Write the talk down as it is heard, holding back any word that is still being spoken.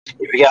Here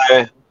we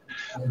go.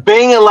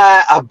 Being a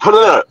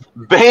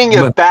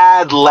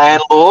bad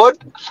landlord.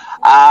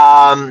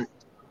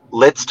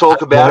 Let's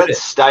talk about it.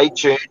 Stay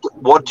tuned.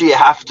 What do you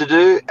have to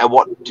do, and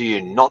what do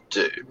you not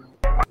do?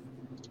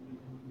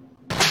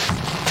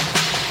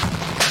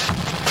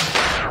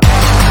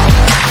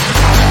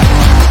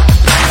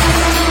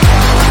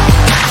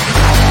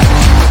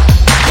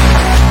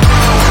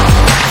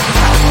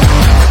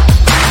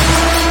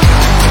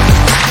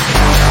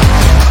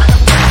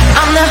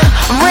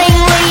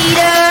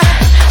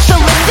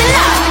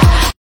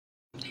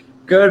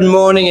 Good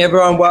morning,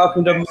 everyone.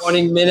 Welcome to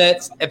Morning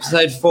Minutes,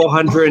 episode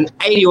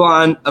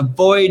 481.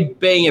 Avoid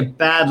being a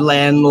bad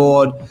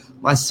landlord.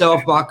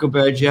 Myself, Michael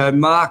Bergio,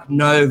 Mark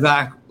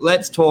Novak.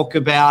 Let's talk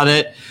about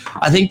it.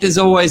 I think there's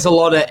always a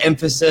lot of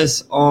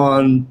emphasis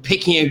on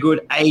picking a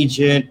good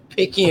agent,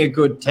 picking a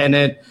good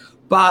tenant.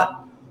 But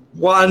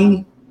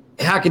one,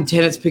 how can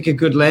tenants pick a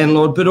good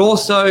landlord? But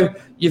also,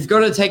 you've got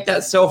to take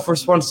that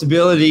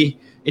self-responsibility.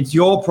 It's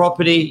your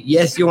property.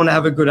 Yes, you want to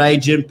have a good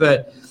agent,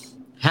 but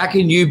how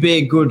can you be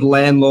a good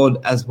landlord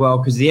as well?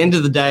 Because at the end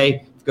of the day,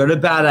 if you've got a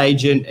bad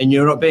agent and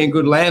you're not being a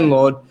good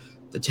landlord,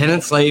 the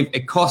tenants leave,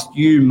 it costs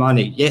you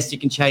money. Yes, you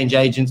can change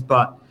agents,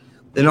 but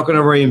they're not going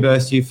to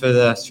reimburse you for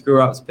the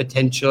screw-ups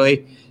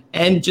potentially.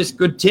 And just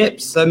good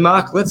tips. So,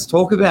 Mark, let's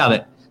talk about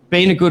it.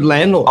 Being a good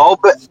landlord.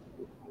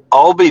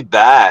 I'll be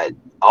bad.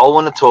 I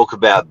want to talk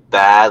about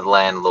bad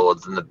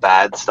landlords and the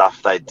bad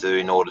stuff they do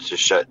in order to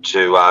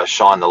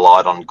shine the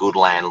light on good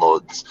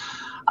landlords.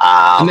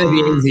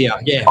 Maybe easier,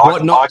 yeah.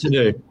 What not to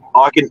do?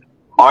 I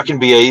can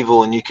be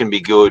evil and you can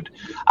be good.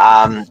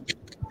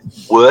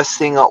 Worst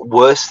thing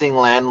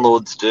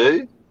landlords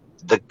do,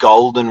 the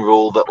golden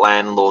rule that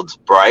landlords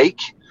break,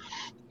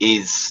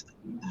 is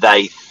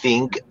they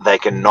think they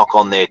can knock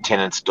on their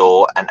tenant's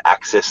door and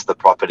access the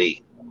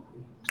property.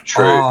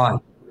 True.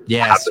 Oh,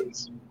 yes.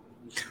 Happens.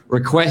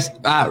 What's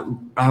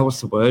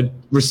the word?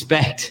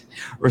 Respect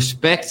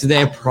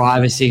their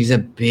privacy is a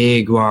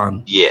big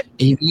one. Yeah.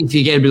 Even if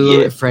you get a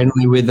little bit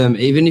friendly with them,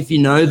 even if you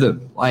know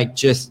them,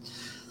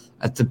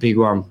 that's a big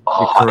one.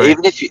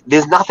 Even if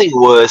there's nothing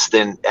worse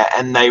than,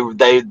 and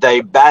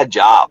they badge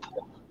up.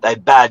 They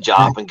badge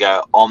up and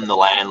go, "I'm the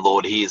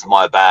landlord. Here's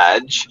my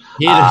badge.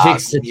 Here to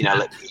fix it.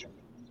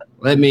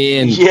 Let me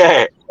in."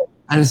 Yeah.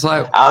 And it's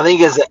like, I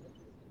think as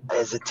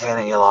a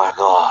tenant, you're like,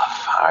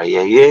 "Oh,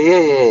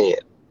 yeah."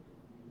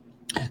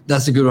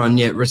 That's a good one.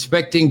 Yeah,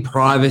 respecting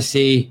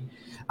privacy.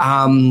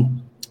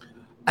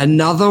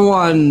 Another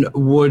one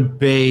would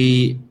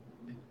be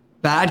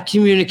bad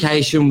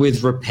communication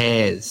with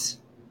repairs,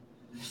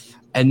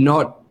 and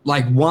not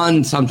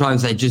one.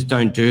 Sometimes they just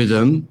don't do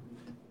them,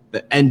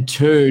 and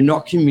two,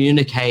 not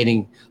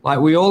communicating.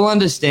 We all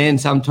understand.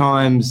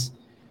 Sometimes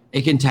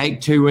it can take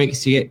 2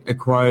 weeks to get a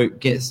quote,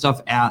 get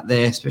stuff out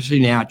there.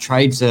 Especially now,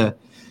 trades they're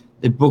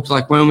booked.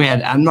 Like when we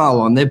had Admiral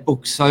on, they're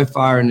booked so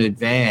far in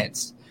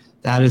advance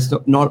that is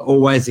not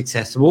always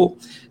accessible,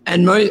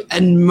 and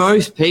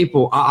most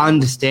people are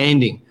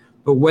understanding.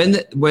 But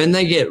when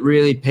they get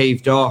really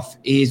peeved off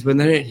is when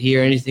they don't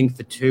hear anything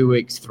for 2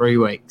 weeks, 3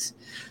 weeks.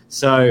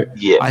 So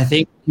yeah. I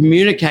think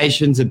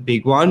communication's a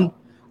big one,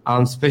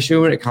 especially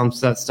when it comes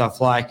to that stuff.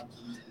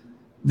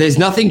 There's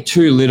nothing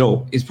too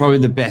little is probably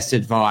the best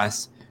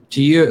advice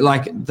to you.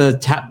 The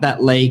tap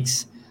that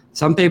leaks.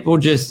 Some people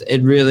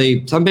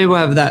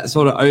have that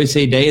sort of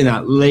OCD, and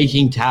that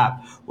leaking tap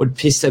would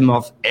piss them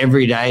off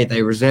every day.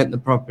 They resent the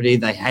property,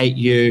 they hate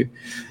you,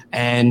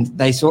 and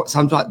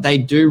sometimes they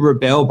do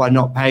rebel by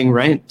not paying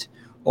rent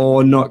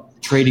or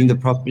not treating the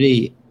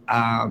property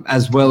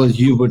as well as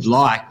you would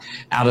like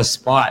out of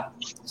spite.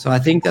 So I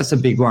think that's a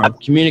big one.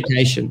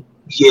 Communication.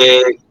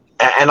 Yeah,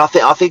 and I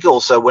think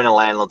also when a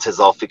landlord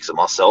says I'll fix it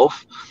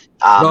myself,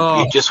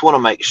 you just want to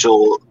make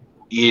sure.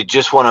 You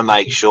just want to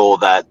make sure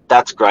that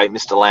that's great,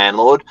 Mr.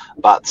 Landlord,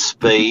 but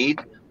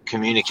speed,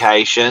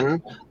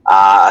 communication,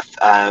 that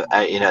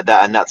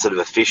sort of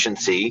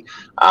efficiency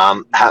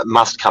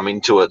must come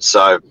into it.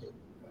 So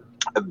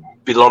a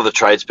lot of the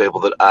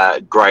tradespeople that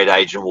a great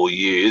agent will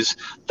use,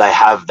 they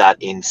have that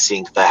in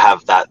sync. They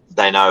have that.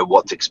 They know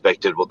what's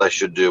expected, what they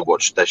should do,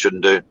 what they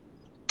shouldn't do.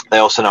 They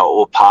also know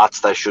what parts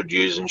they should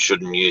use and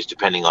shouldn't use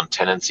depending on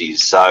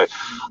tenancies. So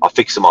I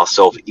fix it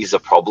myself is a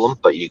problem,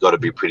 but you got to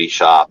be pretty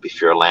sharp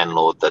if you're a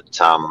landlord that's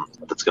going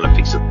to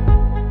fix it.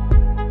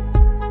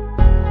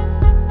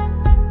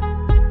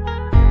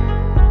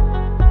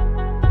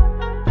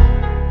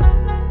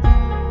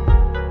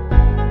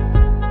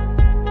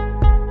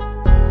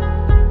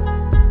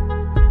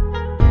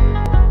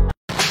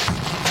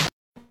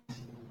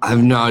 I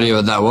have no idea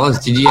what that was.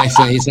 Did you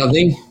actually hear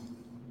something?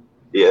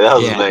 Yeah, that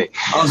was me.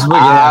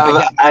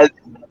 I was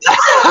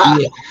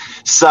yeah.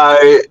 So,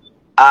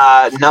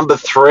 number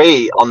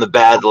 3 on the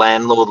bad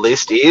landlord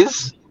list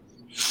is?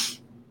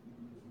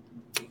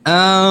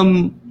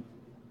 I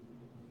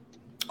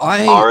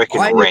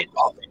reckon rent.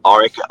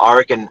 I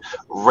reckon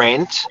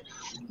rent.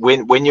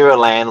 When you're a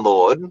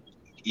landlord,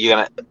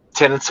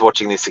 tenants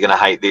watching this are gonna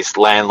hate this.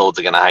 Landlords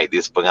are gonna hate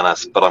this, but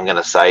I'm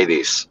gonna say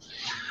this.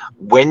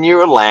 When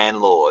you're a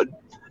landlord,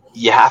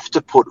 you have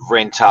to put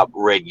rent up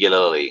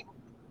regularly.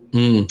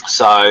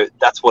 So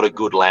that's what a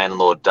good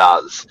landlord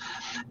does.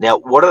 Now,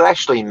 what it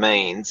actually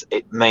means,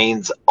 it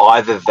means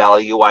I've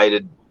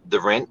evaluated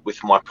the rent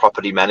with my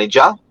property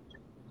manager,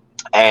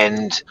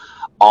 and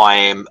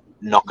I'm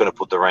not going to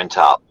put the rent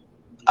up,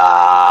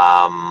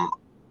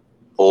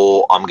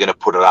 or I'm going to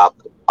put it up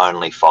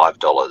only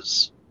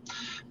 $5.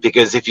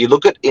 Because if you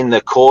look at in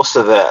the course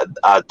of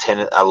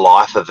a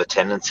life of a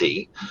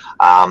tenancy,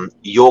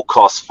 your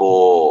costs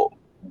for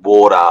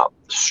water,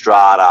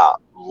 strata,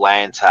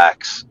 land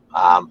tax,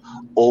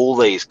 all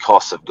these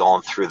costs have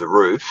gone through the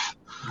roof.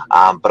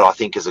 But I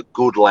think as a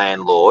good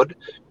landlord,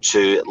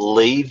 to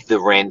leave the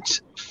rent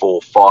for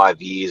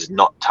 5 years,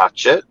 not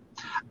touch it,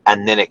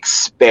 and then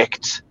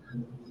expect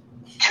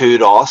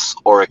kudos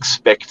or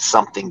expect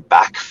something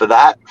back for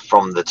that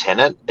from the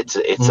tenant, it's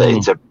a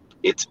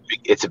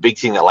big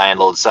thing that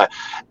landlords. So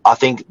I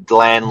think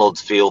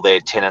landlords feel their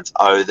tenants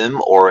owe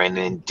them or are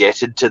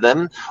indebted to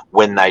them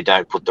when they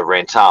don't put the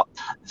rent up.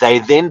 They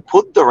then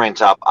put the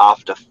rent up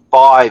after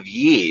 5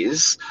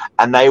 years,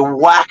 and they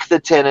whack the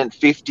tenant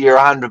 $50 or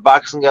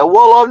 $100 and go,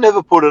 well, I've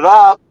never put it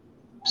up.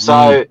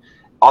 So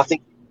I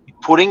think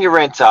putting your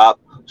rent up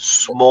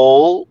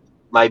small,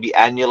 maybe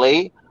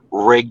annually,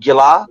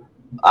 regular,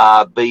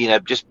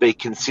 just be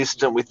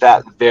consistent with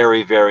that.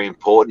 Very, very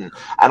important.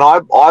 And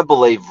I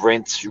believe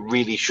rents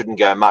really shouldn't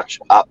go much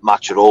at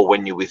all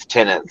when you're with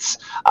tenants.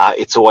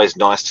 It's always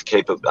nice to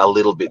keep it a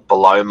little bit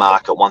below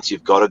market once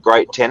you've got a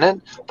great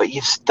tenant, but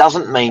it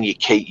doesn't mean you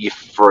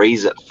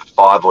freeze it for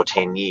 5 or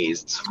 10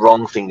 years. It's the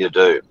wrong thing to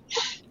do.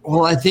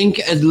 Well, I think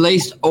at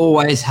least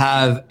always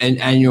have an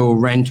annual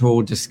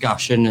rental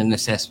discussion and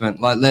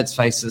assessment. Like, let's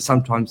face it,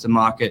 sometimes the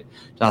market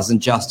doesn't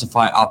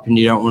justify up and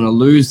you don't want to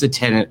lose the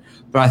tenant.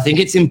 But I think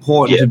it's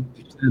important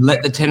to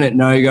let the tenant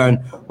know,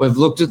 going, we've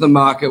looked at the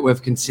market,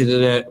 we've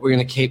considered it, we're going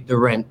to keep the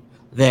rent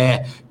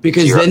there.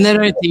 Because then they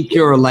don't think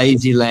you're a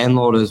lazy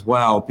landlord as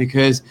well.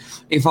 Because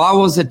if I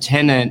was a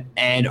tenant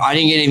and I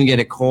didn't even get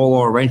a call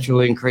or a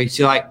rental increase,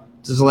 you're like,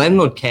 does the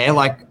landlord care?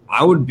 Like,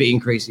 I would be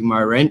increasing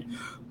my rent.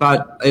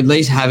 But at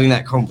least having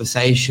that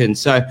conversation.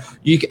 So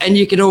you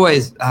can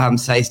always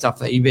say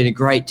stuff like, you've been a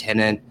great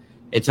tenant.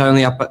 It's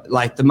only up,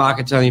 like the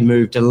market's only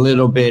moved a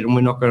little bit, and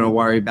we're not going to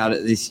worry about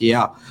it this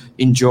year.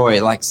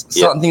 Enjoy, like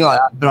something like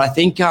that. But I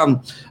think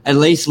at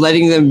least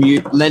letting them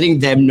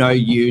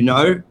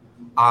know,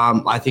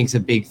 I think is a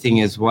big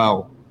thing as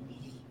well.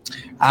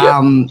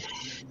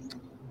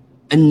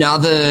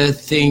 Another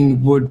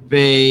thing would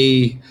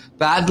be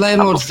bad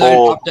landlords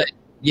don't update.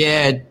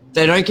 Yeah,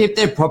 they don't keep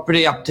their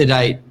property up to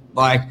date.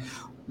 Like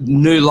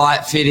new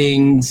light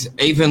fittings,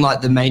 even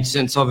like the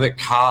maintenance of it,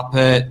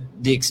 carpet,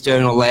 the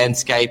external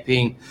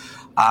landscaping.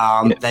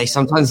 They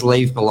sometimes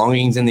leave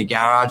belongings in the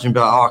garage and be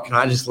like, oh, can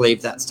I just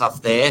leave that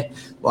stuff there?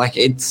 Like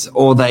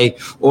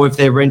or if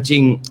they're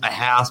renting a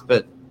house,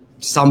 but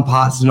some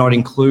parts are not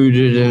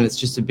included and it's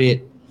just a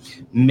bit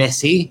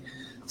messy.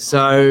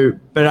 So,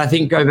 but I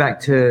think go back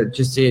to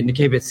just to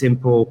keep it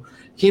simple,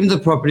 keep the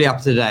property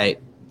up to date,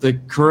 the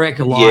correct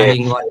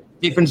lighting, like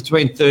difference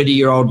between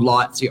 30-year-old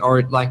lights,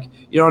 or like,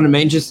 you know what I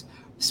mean? Just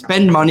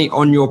spend money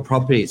on your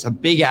property. It's a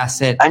big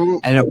asset, and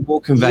it will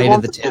convey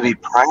to the tenant. To be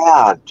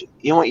proud.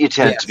 You want your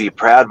tenant to be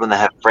proud when they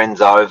have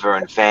friends over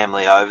and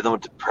family over. They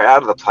want to be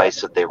proud of the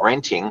place that they're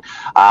renting.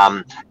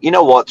 You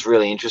know what's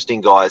really interesting,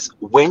 guys?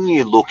 When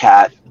you look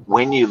at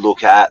when you're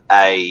looking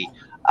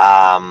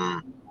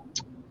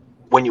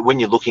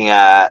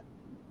at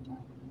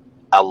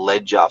a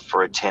ledger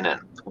for a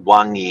tenant,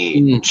 1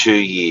 year, 2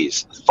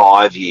 years,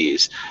 5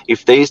 years.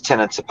 If these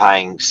tenants are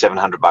paying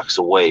 $700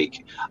 a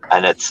week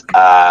and it's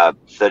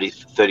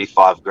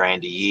 35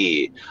 grand a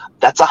year,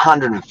 that's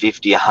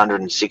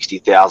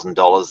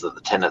 $150,000 that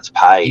the tenants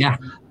pay. Yeah.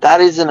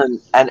 That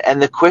isn't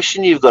and the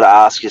question you've got to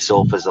ask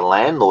yourself as a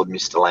landlord,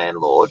 Mr.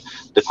 Landlord,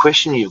 the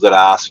question you've got to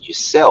ask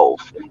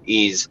yourself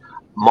is,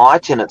 my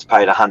tenants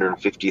paid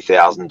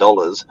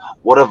 $150,000.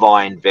 What have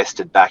I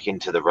invested back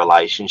into the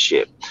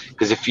relationship?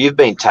 Because if you've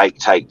been take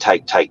that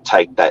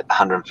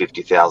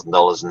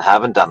 $150,000 and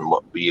haven't done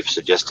what you've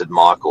suggested,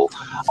 Michael,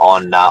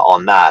 on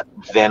that,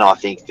 then I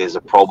think there's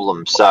a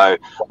problem. So,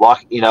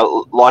 like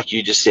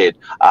you just said,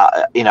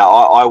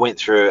 I went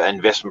through an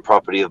investment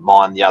property of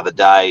mine the other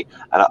day,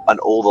 and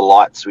all the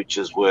light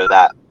switches were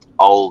that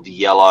old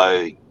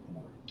yellow,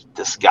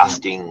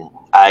 disgusting,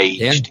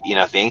 aged,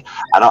 thing,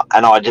 and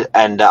I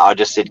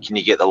just said, can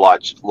you get the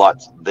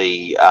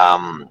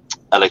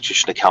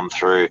electrician to come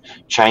through,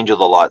 change all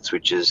the light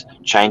switches,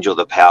 change all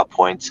the power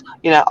points.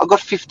 I got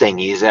 15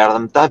 years out of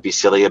them. Don't be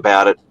silly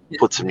about it.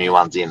 Put some new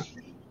ones in.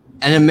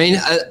 And I mean,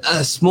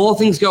 small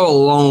things go a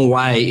long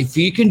way. If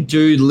you can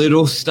do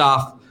little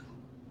stuff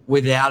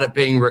without it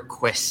being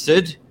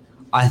requested,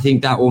 I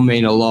think that will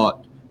mean a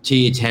lot to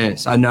your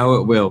tenants. I know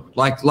it will.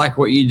 Like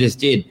what you just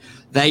did.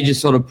 They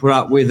just sort of put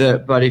up with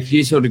it. But if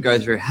you sort of go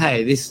through,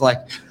 hey, this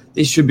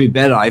should be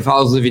better. If I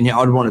was living here,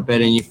 I'd want it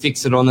better. And you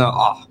fix it on there.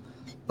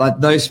 Like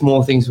those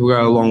small things will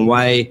go a long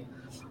way.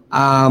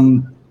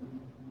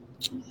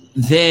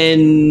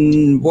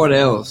 Then what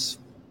else?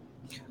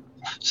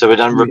 So we've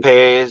done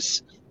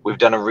repairs, We've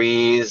done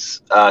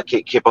arrears.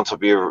 Keep on top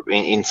of your.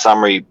 In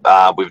summary,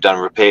 we've done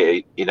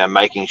repair.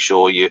 Making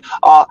sure you.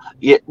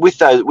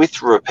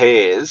 With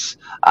repairs,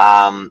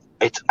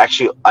 it's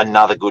actually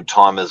another good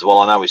time as well.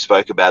 I know we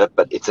spoke about it,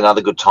 but it's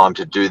another good time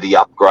to do the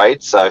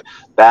upgrade. So,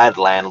 bad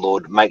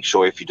landlord, make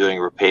sure if you're doing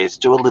repairs,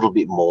 do a little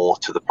bit more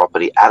to the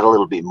property, add a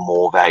little bit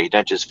more value.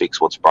 Don't just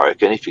fix what's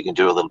broken. If you can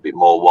do a little bit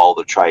more while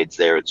the trade's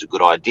there, it's a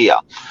good idea.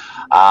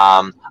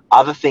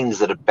 Other things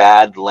that a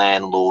bad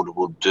landlord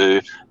will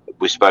do.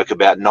 We spoke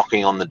about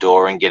knocking on the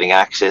door and getting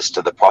access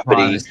to the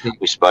property.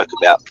 We spoke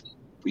about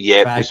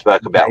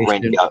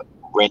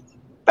rent,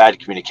 bad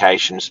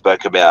communication.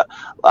 Spoke about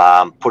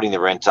putting the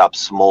rent up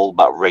small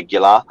but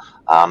regular.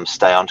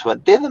 Stay onto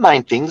it. They're the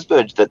main things,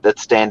 Burge, that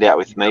stand out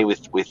with me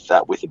with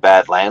a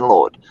bad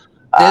landlord.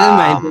 They're the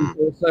main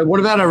things. Also, what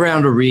about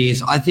around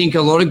arrears? I think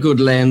a lot of good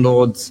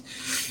landlords.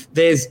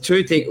 There's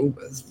two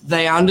things.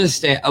 They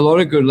understand, a lot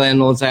of good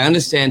landlords, they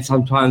understand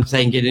sometimes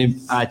they can get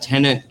a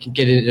tenant can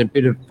get in a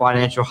bit of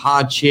financial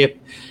hardship,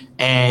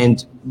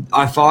 and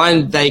I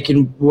find they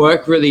can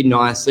work really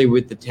nicely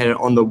with the tenant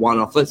on the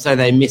one-off. Let's say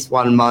they miss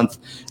 1 month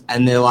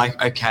and they're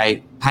like,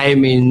 okay, pay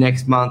me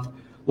next month.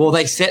 Well,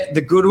 they set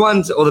the good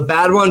ones, or the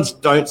bad ones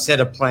don't set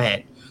a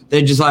plan.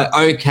 They're just like,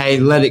 okay,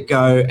 let it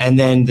go. And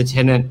then the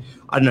tenant,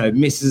 I don't know,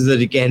 misses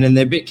it again, and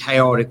they're a bit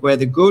chaotic. Where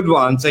the good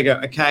ones, they go,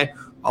 okay,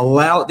 I'll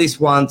allow it this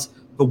once,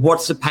 but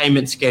what's the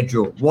payment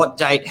schedule? What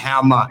date?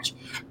 How much?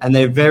 And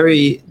they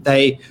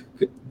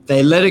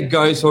let it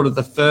go sort of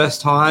the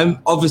first time.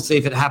 Obviously,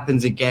 if it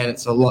happens again,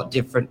 it's a lot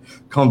different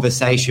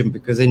conversation,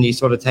 because then you're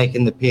sort of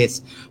taking the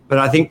piss. But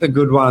I think the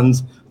good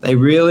ones, they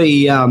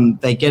really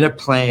they get a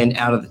plan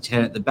out of the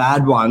tenant. The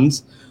bad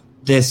ones,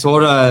 they're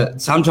sort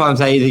of, sometimes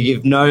they either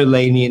give no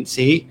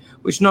leniency,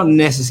 which not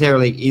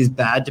necessarily is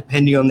bad,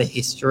 depending on the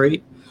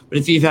history. But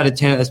if you've had a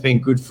tenant that's been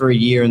good for a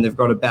year and they've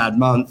got a bad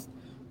month,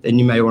 then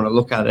you may want to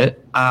look at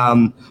it.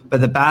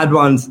 But the bad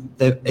ones,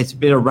 it's a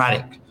bit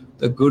erratic.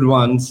 The good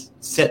ones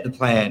set the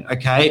plan.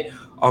 Okay,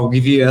 I'll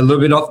give you a little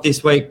bit off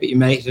this week, but you're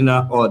making it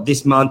up, or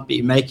this month, but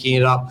you're making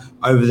it up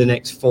over the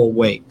next 4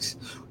 weeks.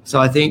 So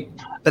I think,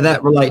 but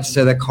that relates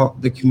to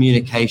the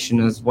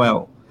communication as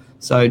well.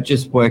 So it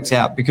just works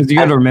out, because you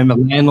got to remember,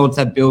 landlords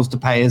have bills to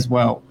pay as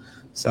well.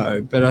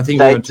 So, but I think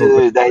they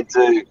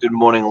do. Good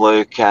morning,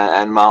 Luke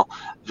and Mal.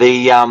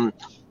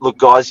 Look,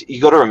 guys, you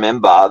got to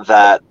remember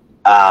that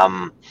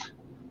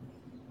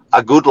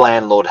a good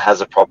landlord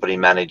has a property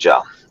manager,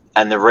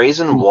 and the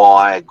reason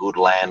why a good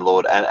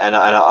landlord, and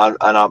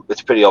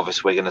it's pretty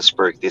obvious we're going to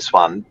spruik this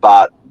one,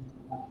 but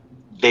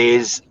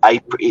there's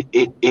a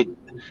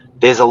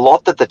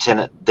lot that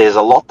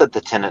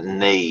the tenant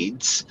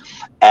needs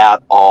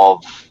out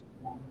of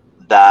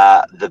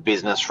the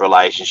business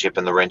relationship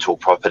and the rental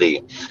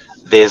property.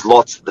 There's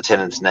lots that the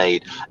tenants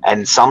need,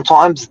 and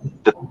sometimes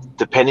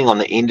depending on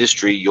the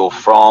industry you're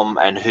from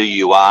and who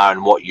you are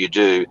and what you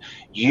do,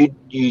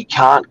 you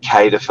can't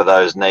cater for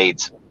those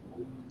needs.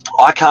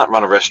 I can't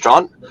run a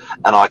restaurant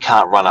and I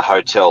can't run a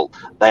hotel.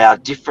 They are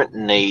different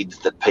needs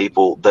that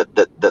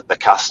the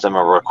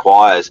customer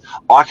requires.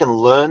 I can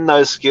learn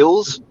those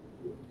skills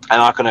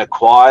and I can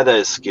acquire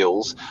those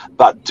skills,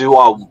 but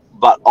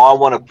I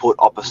want to put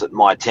opposite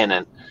my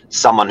tenant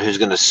someone who's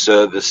going to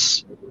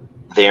service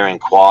their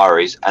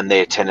inquiries and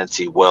their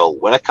tenancy well.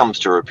 When it comes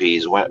to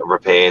repairs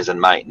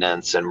and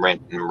maintenance and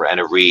rent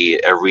and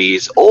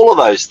arrears, all of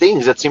those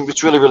things,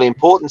 it's really, really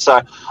important.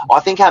 So I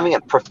think having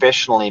it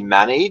professionally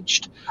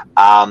managed,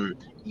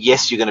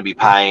 yes, you're going to be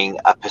paying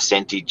a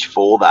percentage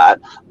for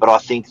that, but I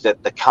think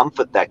that the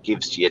comfort that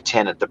gives to your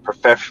tenant, the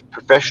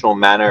professional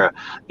manner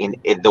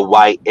in the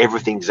way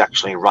everything's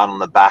actually run on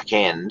the back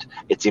end,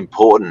 it's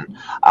important.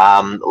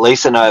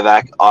 Lisa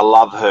Novak, I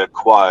love her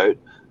quote,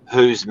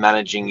 "Who's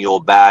managing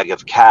your bag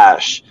of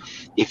cash?"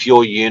 If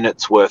your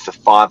unit's worth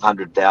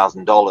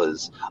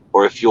 $500,000,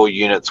 or if your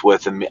unit's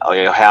worth or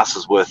your house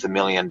is worth $1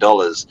 million,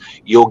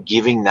 you're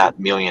giving that $1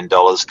 million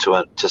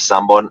to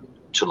someone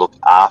to look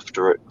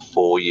after it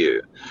for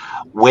you.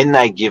 When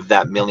they give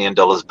that $1 million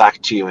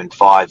back to you in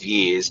 5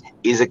 years,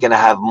 is it going to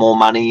have more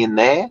money in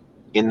there,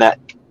 in that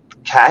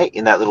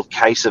little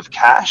case of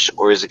cash,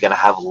 or is it going to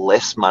have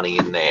less money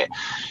in there?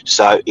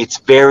 So it's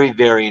very,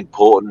 very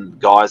important,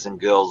 guys and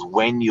girls,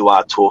 when you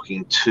are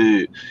talking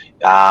to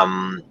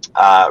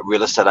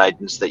real estate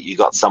agents, that you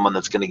got someone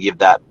that's going to give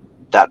that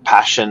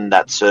passion,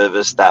 that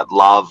service, that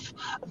love,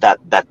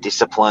 that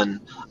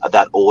discipline,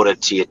 that order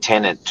to your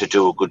tenant to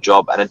do a good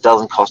job. And it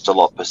doesn't cost a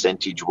lot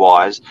percentage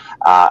wise,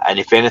 and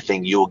if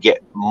anything, you'll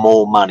get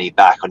more money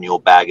back on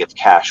your bag of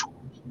cash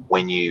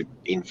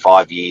in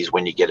 5 years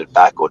when you get it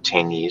back, or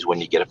 10 years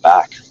when you get it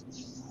back.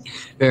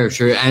 Very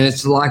true. And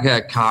it's like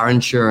a car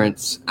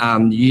insurance.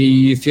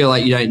 You feel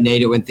like you don't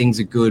need it when things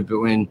are good, but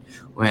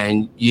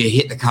when you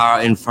hit the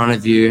car in front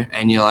of you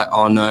and you're like,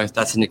 oh no,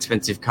 that's an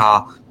expensive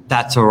car,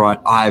 that's all right,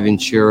 I have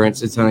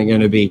insurance, it's only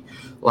going to be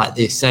like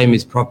this. Same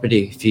as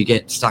property. If you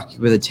get stuck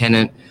with a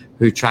tenant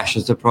who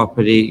trashes the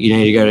property, you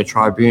need to go to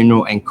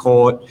tribunal and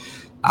court,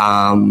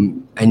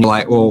 and you're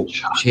like, well,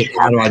 shit,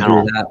 how do I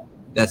do that?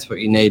 That's what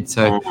you need.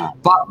 So,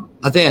 but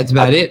I think that's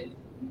about it.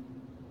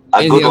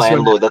 A good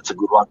landlord, that's a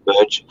good one,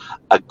 Birch.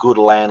 A good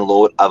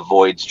landlord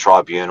avoids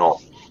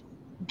tribunal.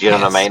 Do you know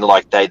what I mean?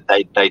 Like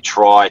they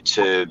try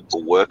to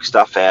work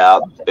stuff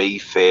out, be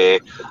fair,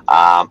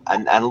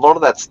 and a lot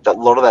of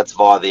that's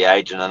via the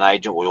agent. An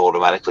agent will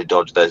automatically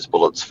dodge those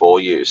bullets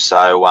for you.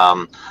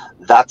 So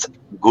that's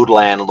good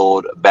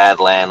landlord, bad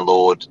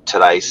landlord.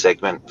 Today's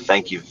segment.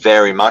 Thank you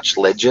very much,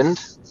 legend.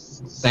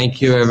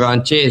 Thank you,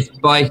 everyone. Cheers.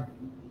 Bye.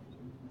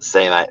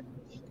 See you, mate.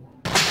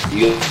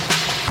 You